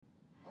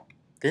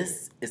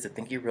This is the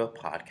Think You Real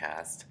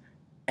podcast,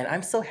 and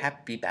I'm so happy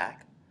to be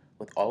back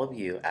with all of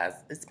you as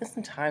it's been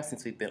some time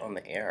since we've been on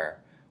the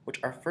air, which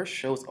our first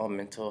show was on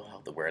mental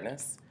health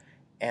awareness,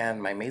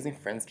 and my amazing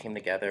friends came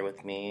together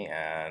with me,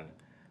 and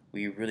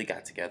we really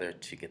got together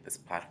to get this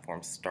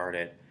platform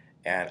started,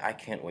 and I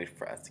can't wait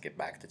for us to get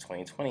back to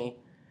 2020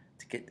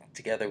 to get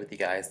together with you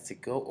guys to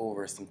go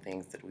over some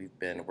things that we've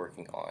been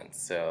working on.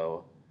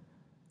 So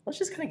let's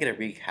just kind of get a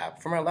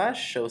recap. From our last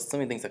show, so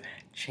many things have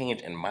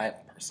changed in my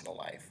personal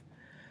life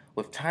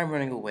with time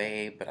running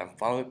away, but I'm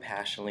following it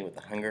passionately with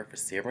the hunger for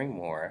savoring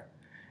more.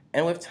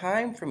 And with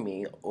time for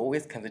me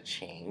always comes a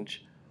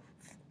change.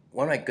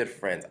 One of my good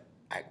friends,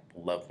 I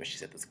loved when she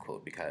said this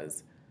quote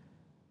because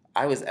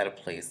I was at a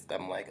place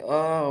that I'm like,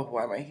 oh,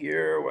 why am I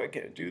here? Why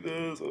can't I do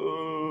this?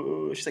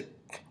 Oh. She's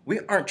like, we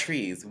aren't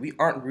trees. We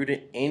aren't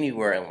rooted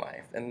anywhere in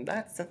life. And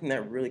that's something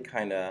that really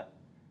kind of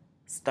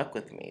stuck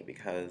with me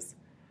because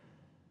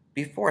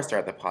before I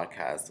started the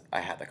podcast,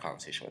 I had that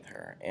conversation with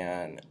her.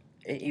 And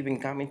it even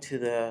got me to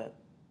the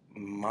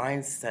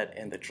mindset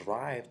and the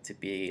drive to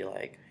be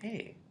like,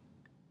 hey,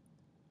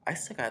 I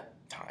still got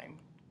time.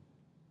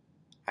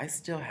 I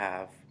still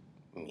have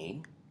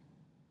me.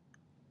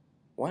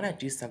 Why not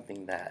do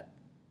something that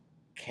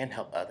can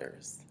help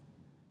others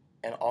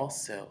and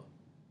also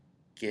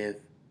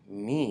give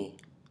me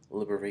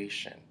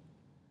liberation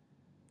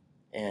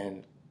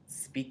and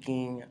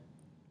speaking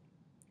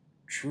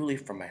truly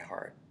from my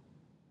heart,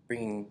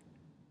 bringing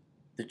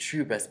the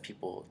true best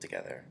people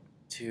together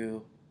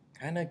to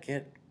kind of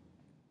get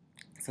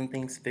some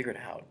things figured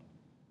out.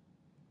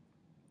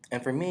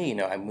 And for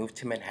me, I moved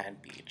to Manhattan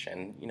Beach.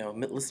 And,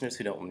 listeners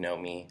who don't know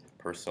me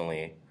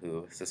personally,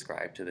 who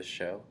subscribe to this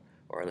show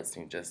or are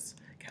listening just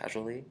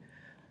casually,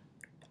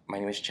 my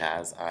name is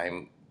Chaz.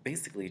 I'm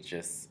basically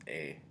just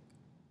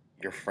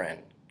your friend,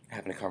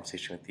 having a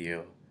conversation with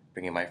you,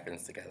 bringing my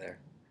friends together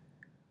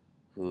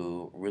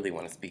who really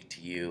want to speak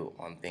to you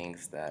on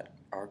things that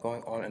are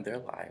going on in their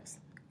lives,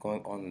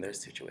 going on in their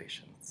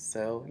situations.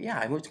 So, yeah,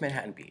 I moved to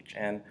Manhattan Beach.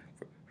 And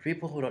for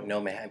people who don't know,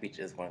 Manhattan Beach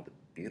is one of the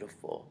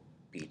beautiful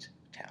beach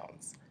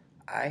towns.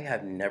 I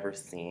have never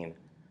seen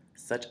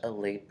such a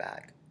laid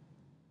back,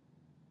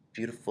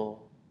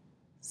 beautiful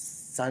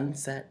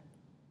sunset.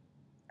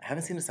 I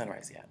haven't seen the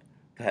sunrise yet,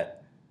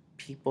 but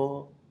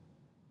people,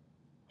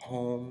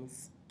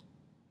 homes,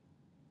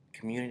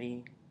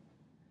 community,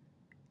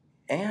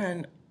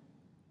 and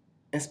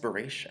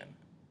inspiration.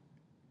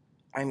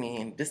 I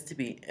mean, just to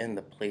be in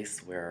the place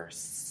where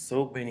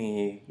so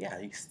many,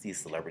 you see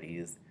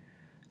celebrities,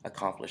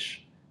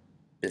 accomplished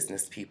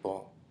business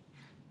people,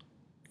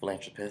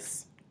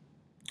 philanthropists,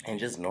 and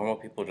just normal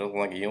people just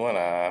like you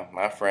and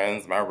my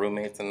friends, my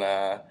roommates,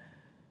 and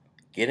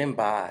getting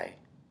by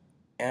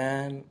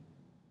and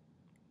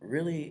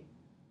really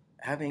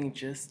having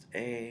just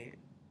dude,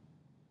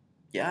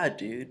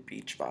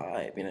 beach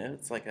vibe.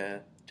 It's like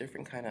a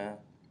different kind of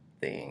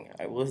thing.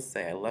 I will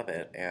say I love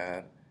it.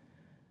 And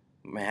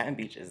Manhattan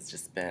Beach has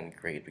just been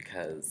great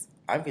because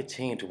I'm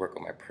continuing to work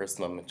on my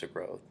personal mental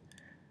growth.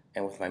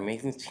 And with my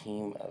amazing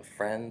team of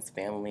friends,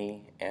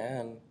 family,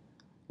 and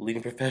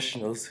leading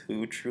professionals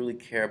who truly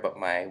care about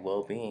my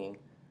well being,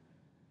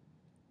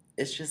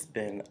 it's just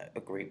been a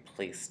great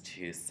place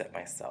to set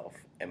myself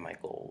and my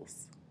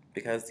goals.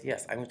 Because,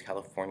 yes, I moved to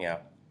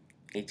California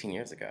 18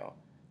 years ago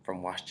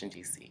from Washington,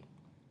 D.C.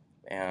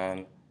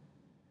 And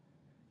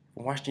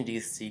from Washington,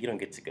 D.C., you don't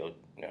get to go,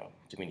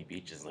 to many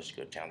beaches unless you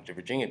go down to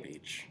Virginia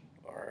Beach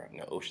or,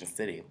 Ocean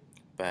City.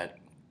 But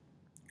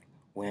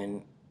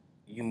when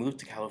you move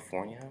to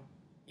California,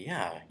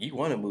 yeah, you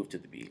want to move to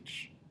the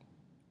beach.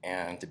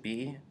 And to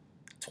be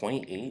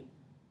 28,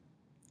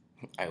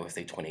 I always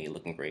say 28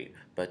 looking great,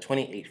 but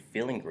 28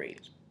 feeling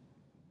great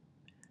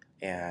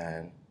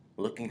and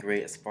looking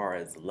great as far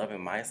as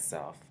loving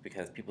myself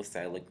because people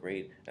say I look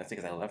great. That's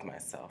because I love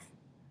myself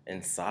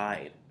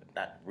inside,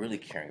 not really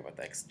caring about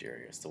the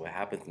exterior. So what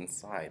happens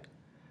inside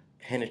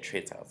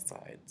penetrates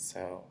outside.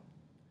 So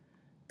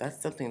that's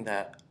something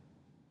that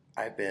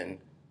I've been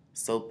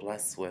so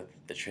blessed with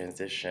the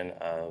transition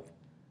of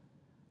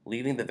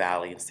leaving the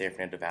valley in San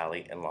Fernando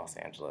Valley in Los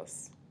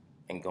Angeles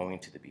and going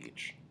to the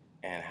beach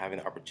and having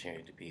the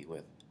opportunity to be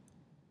with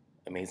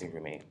amazing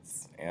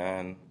roommates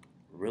and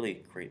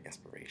really great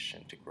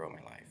inspiration to grow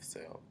my life.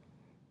 So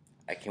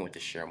I can't wait to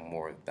share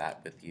more of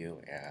that with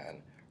you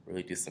and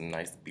really do some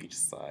nice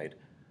beachside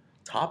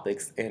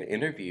topics and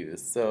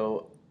interviews.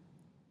 So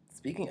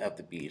speaking of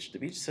the beach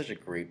is such a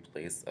great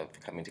place of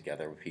coming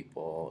together with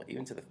people,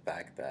 even to the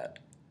fact that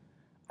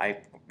I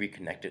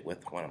reconnected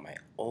with one of my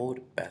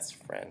old best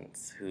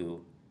friends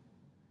who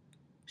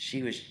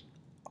she was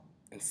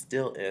and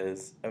still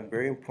is a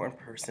very important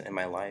person in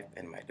my life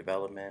and my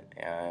development.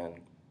 And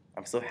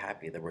I'm so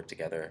happy that we're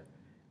together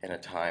in a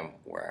time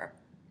where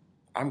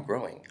I'm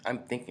growing. I'm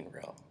thinking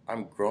real.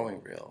 I'm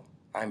growing real.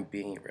 I'm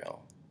being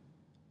real.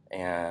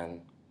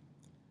 And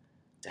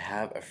to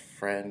have a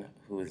friend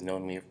who has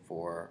known me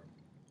for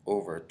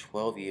over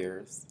 12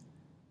 years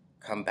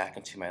come back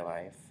into my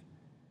life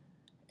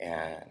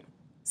and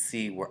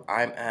see where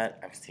I'm at,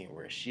 I'm seeing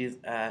where she's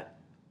at,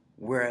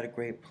 we're at a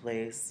great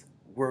place,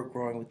 we're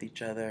growing with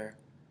each other,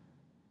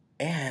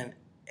 and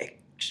it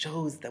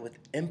shows that with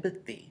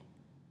empathy,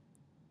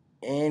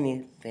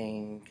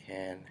 anything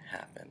can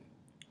happen.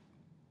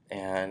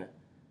 And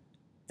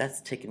that's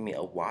taken me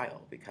a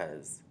while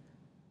because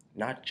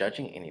not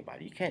judging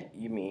anybody,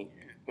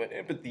 with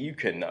empathy, you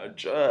cannot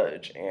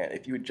judge. And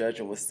if you're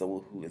judging with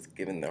someone who has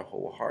given their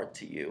whole heart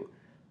to you,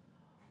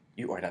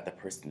 you are not the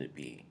person to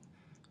be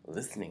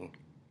listening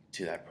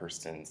to that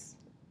person's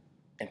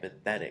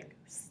empathetic,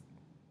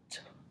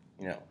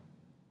 you know,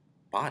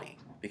 body,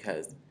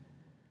 because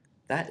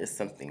that is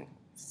something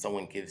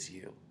someone gives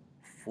you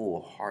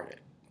full hearted.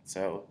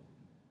 So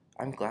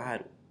I'm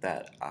glad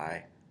that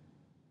I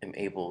am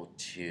able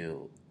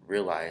to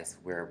realize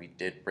where we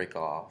did break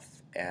off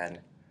and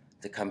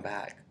to come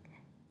back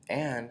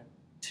and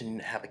to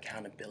have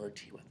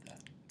accountability with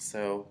that.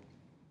 So,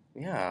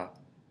 yeah.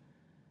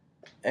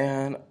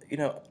 And,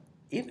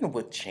 even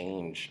with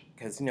change,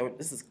 because,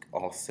 this is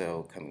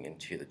also coming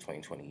into the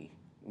 2020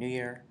 New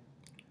Year,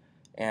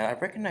 and I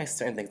recognize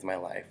certain things in my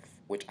life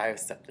which I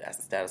accepted as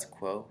the status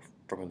quo,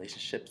 from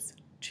relationships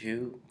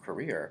to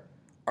career,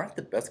 aren't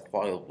the best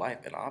quality of life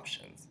and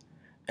options.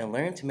 And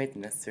learning to make the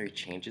necessary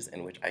changes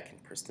in which I can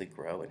personally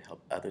grow and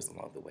help others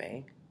along the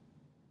way,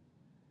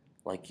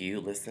 like you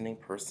listening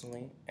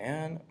personally,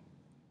 and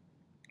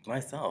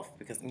myself,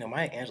 because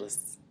Maya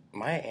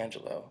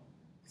Angelou,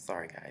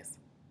 sorry guys,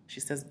 she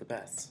says it the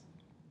best.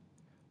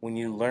 When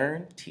you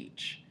learn,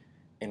 teach,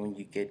 and when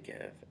you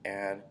give,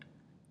 and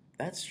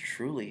that's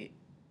truly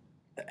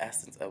the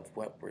essence of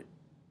what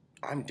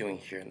I'm doing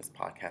here in this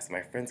podcast.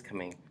 My friends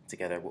coming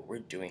together, what we're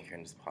doing here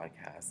in this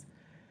podcast,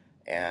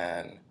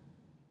 and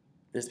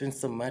there's been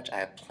so much I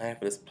have planned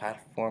for this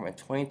platform, and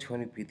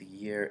 2020 will be the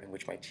year in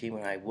which my team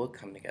and I will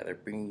come together,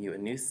 bringing you a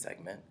new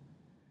segment.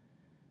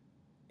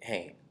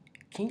 Hey,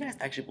 can you guys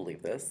actually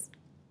believe this?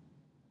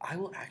 I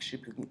will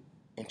actually be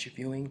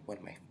interviewing one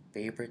of my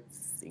favorite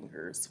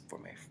singers for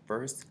my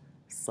first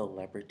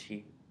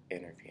celebrity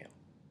interview.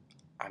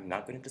 I'm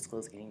not going to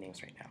disclose any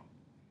names right now,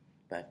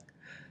 but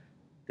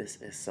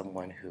this is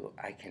someone who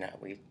I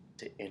cannot wait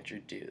to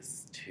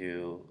introduce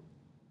to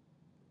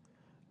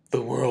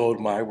the world,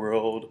 my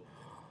world,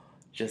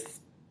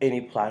 just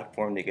any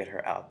platform to get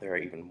her out there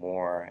even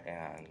more,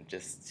 and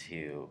just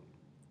to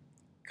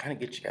kind of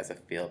get you guys a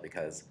feel,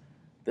 because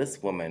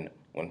this woman,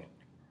 when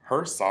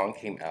her song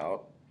came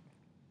out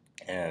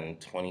in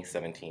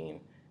 2017,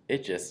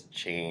 it just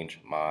changed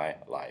my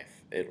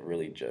life. It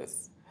really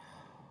just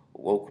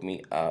woke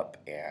me up,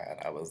 and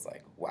I was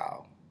like,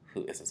 wow,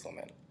 who is this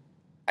woman?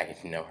 I need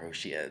to know who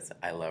she is.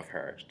 I love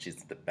her. She's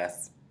the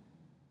best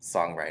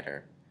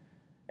songwriter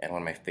and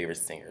one of my favorite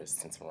singers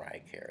since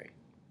Mariah Carey.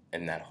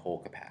 In that whole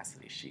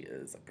capacity, she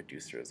is a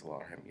producer as well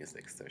in her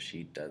music, so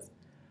she does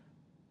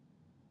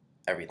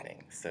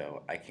everything.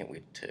 So I can't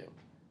wait to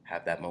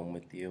have that moment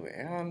with you.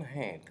 And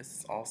hey, this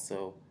is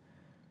also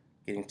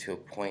getting to a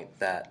point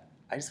that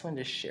I just wanted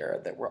to share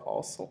that we're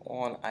also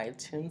on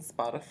iTunes,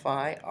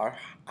 Spotify, our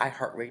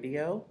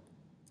iHeartRadio,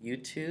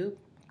 YouTube,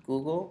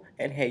 Google,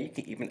 and hey, you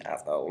can even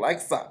ask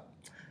Alexa,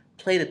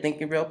 play the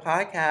Thinking Real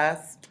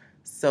podcast.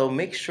 So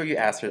make sure you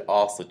ask her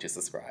also to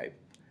subscribe.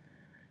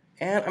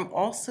 And I'm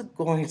also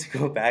going to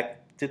go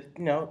back to,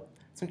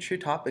 some true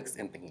topics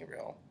in Thinking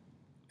Real.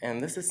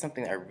 And this is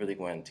something I really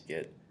wanted to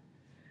get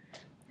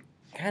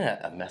kind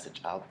of a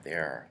message out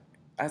there.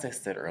 As I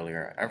said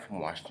earlier, I'm from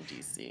Washington,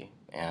 D.C.,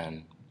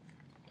 and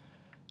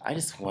I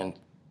just want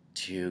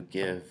to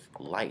give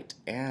light,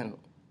 and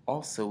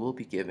also we'll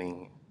be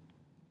giving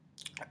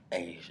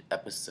a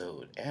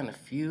episode and a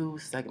few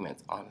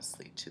segments,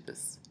 honestly, to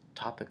this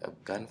topic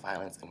of gun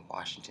violence in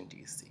Washington,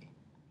 D.C.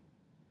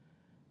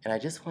 And I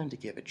just wanted to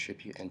give a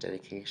tribute and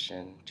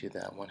dedication to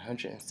the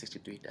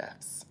 163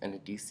 deaths in the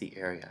D.C.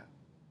 area,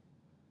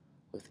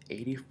 with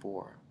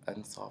 84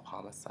 unsolved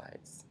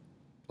homicides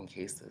and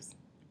cases,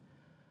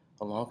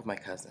 along with my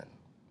cousin,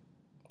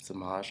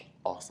 Samaj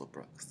also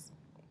Brooks.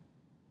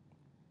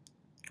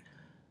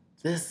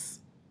 This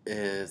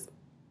is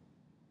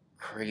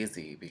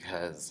crazy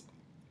because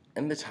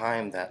in the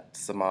time that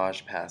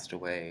Samaj passed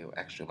away,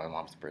 actually my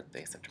mom's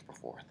birthday, September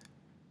 4th,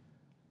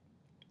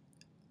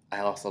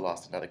 I also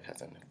lost another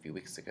cousin a few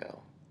weeks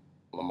ago,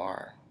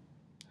 Lamar,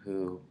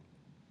 who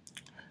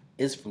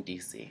is from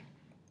DC,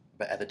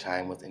 but at the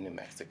time was in New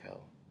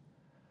Mexico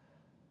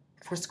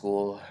for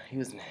school.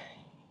 He's an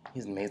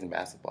amazing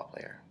basketball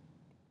player,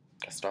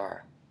 a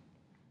star,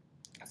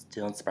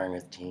 still inspiring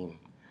his team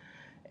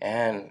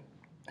and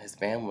his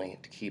family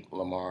to keep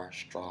Lamar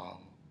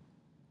strong.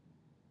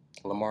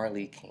 Lamar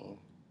Lee King,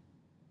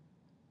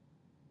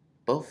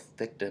 both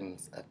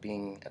victims of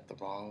being at the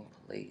wrong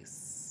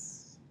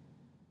place.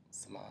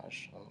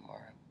 Samaj and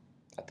Lamar,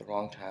 at the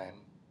wrong time.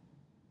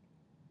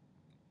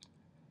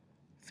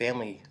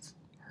 Families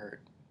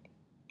hurt,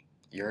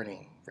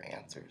 yearning for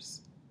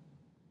answers.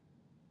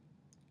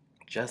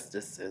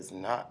 Justice is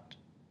not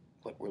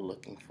what we're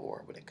looking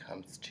for when it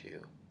comes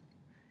to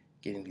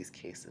getting these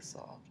cases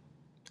solved.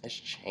 It's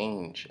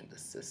change in the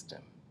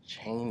system,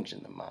 change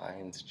in the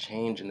minds,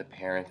 change in the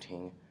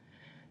parenting,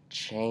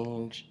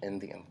 change in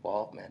the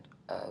involvement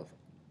of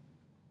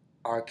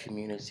our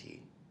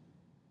community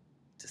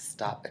to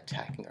stop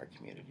attacking our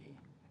community.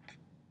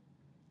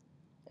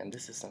 And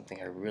this is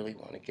something I really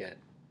want to get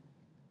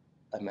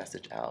a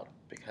message out,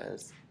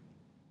 because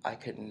I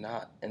could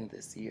not end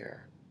this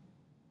year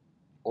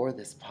or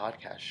this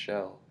podcast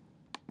show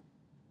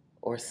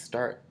or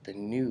start the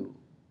new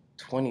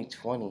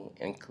 2020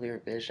 in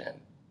clear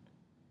vision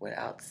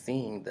without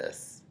seeing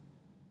this.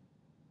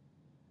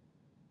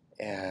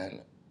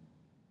 And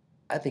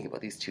I think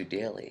about these two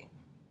daily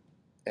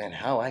and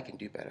how I can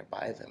do better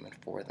by them and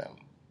for them.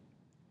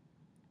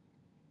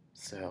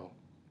 So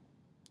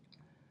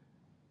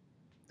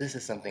this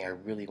is something I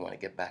really want to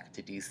get back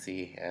to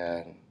DC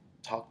and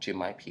talk to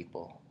my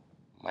people,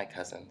 my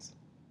cousins,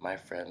 my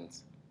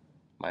friends,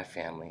 my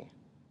family,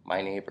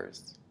 my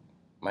neighbors,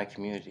 my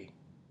community,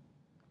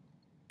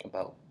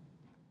 about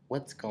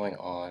what's going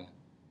on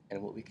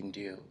and what we can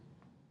do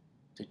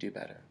to do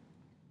better.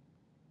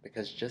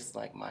 Because just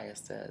like Maya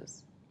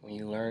says, when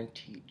you learn,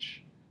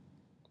 teach.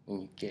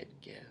 When you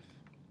get, give.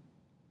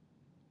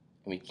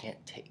 And we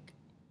can't take.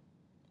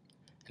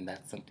 And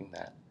that's something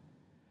that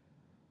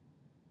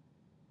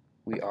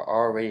we are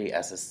already,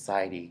 as a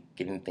society,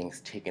 getting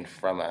things taken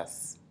from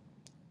us,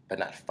 but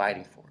not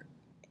fighting for it.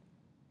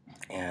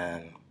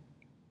 And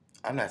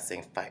I'm not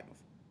saying fight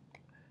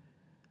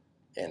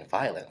in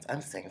violence.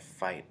 I'm saying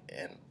fight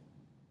in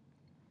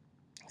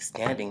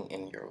standing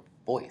in your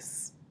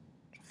voice.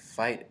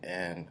 Fight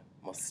in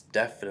most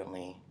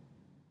definitely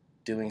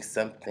doing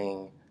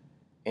something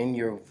in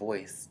your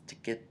voice to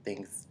get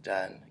things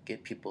done,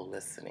 get people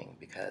listening,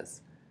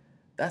 because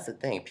that's the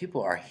thing.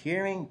 People are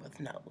hearing, but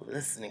they're not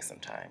listening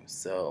sometimes.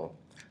 So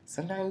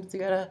sometimes you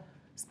gotta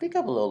speak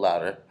up a little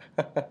louder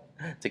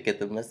to get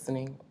them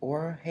listening.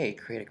 Or, hey,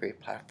 create a great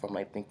platform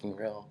like Thinking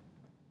Real,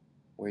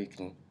 where you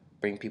can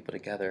bring people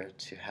together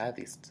to have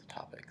these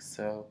topics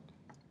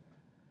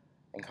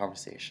and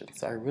conversations.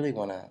 So I really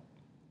want to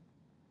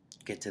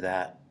get to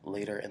that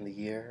later in the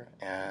year.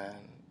 And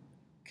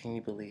can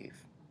you believe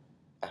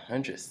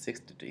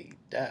 160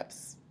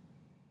 deaths?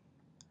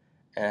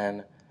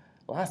 And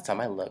last time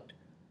I looked,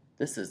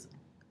 this is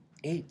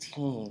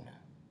 18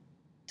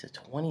 to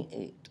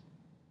 28.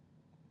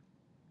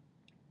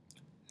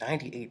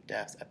 98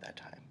 deaths at that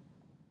time.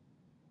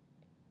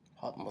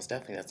 Most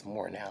definitely that's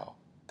more now,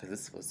 because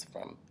this was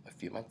from a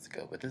few months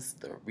ago, but this is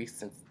the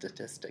recent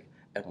statistic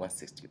at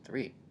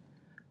 163.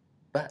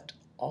 But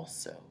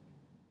also,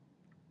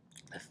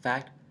 the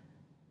fact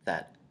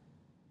that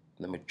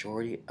the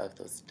majority of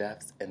those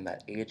deaths in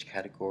that age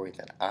category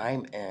that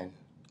I'm in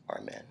are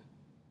men.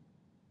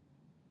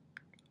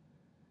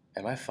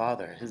 And my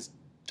father, his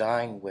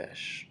dying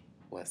wish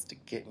was to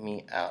get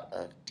me out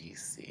of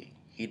D.C.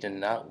 He did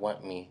not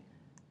want me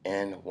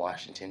in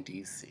Washington,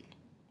 D.C.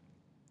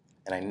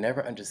 And I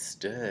never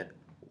understood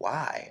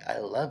why. I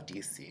love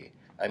D.C.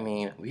 I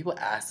mean, people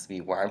ask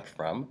me where I'm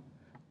from.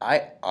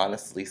 I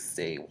honestly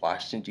say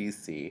Washington,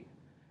 D.C.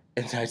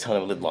 And then I tell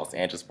them I lived in Los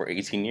Angeles for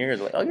 18 years.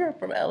 They're like, oh, you're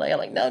from LA. I'm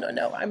like, no,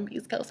 I'm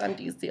East Coast. I'm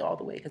D.C. all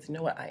the way. Because you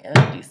know what? I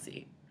am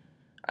D.C.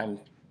 I'm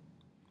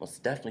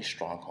most definitely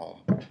strong home.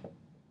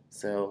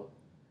 So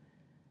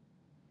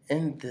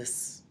in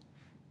this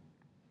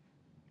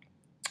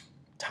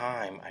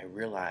time, I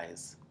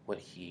realized what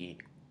he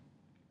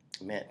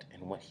meant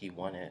and what he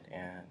wanted.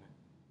 And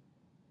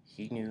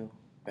he knew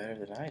better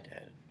than I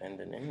did and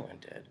than anyone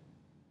did.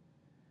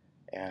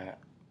 And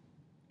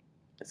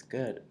it's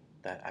good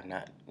that I'm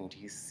not in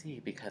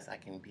DC, because I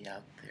can be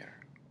out there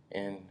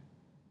and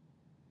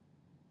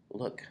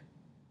look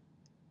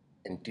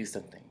and do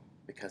something,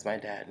 because my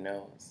dad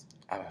knows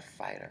I'm a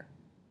fighter.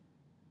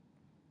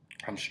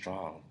 I'm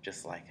strong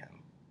just like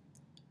him.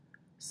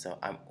 So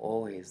I'm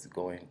always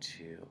going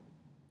to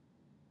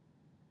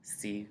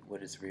see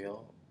what is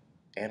real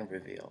and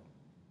reveal.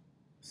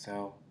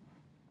 So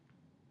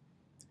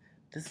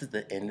this is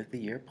the end of the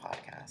year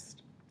podcast.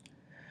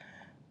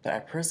 But I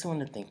personally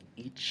want to thank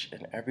each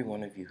and every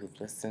one of you who've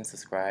listened,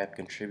 subscribed,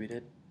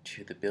 contributed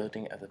to the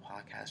building of the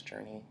podcast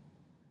journey.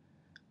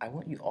 I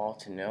want you all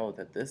to know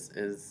that this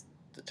is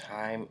the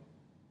time,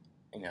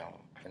 in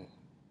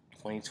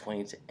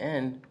 2020 to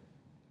end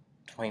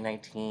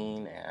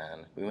 2019,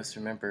 and we must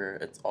remember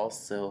it's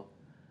also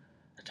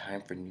a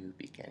time for new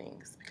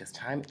beginnings, because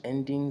time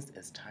endings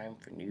is time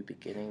for new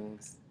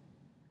beginnings.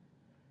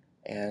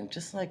 And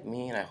just like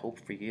me, and I hope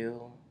for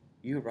you,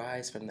 you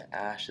rise from the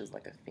ashes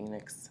like a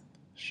phoenix,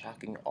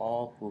 shocking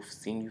all who've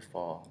seen you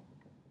fall,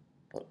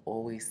 but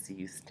always see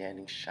you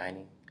standing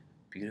shining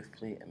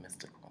beautifully and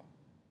mystical.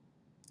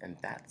 And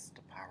that's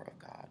the power of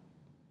God.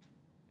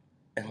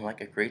 And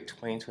like a great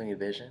 2020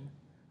 vision,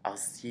 I'll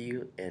see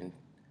you in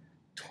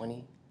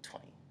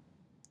 2020.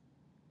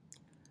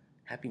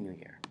 Happy New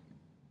Year.